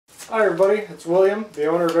Hi everybody, it's William, the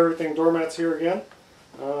owner of Everything Doormats here again,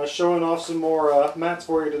 showing off some more mats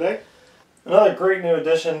for you today. Another great new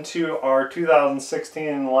addition to our 2016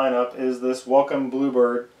 lineup is this Welcome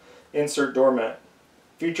Bluebird Insert Doormat,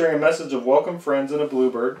 featuring a message of welcome friends and a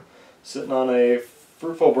bluebird sitting on a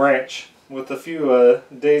fruitful branch with a few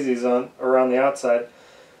daisies around the outside.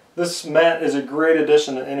 This mat is a great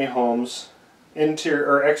addition to any home's interior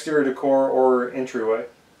or exterior decor or entryway.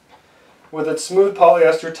 With its smooth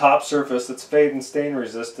polyester top surface that's fade and stain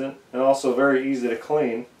resistant and also very easy to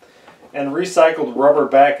clean, and recycled rubber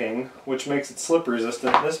backing which makes it slip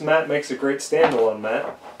resistant, this mat makes a great standalone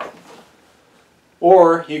mat.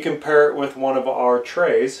 Or you can pair it with one of our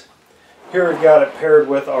trays. Here we've got it paired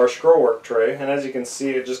with our scrollwork tray, and as you can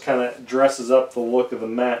see it just kind of dresses up the look of the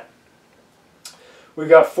mat. We've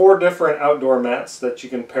got 4 different outdoor mats that you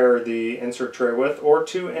can pair the insert tray with, or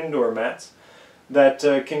 2 indoor mats that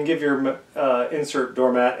can give your insert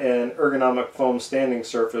doormat an ergonomic foam standing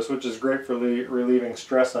surface, which is great for relieving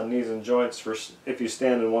stress on knees and joints if you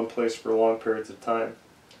stand in one place for long periods of time.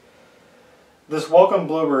 This Welcome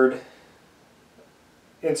Bluebird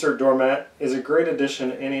Insert Doormat is a great addition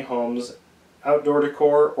to any home's outdoor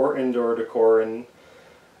decor or indoor decor and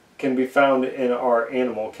can be found in our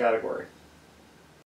animal category.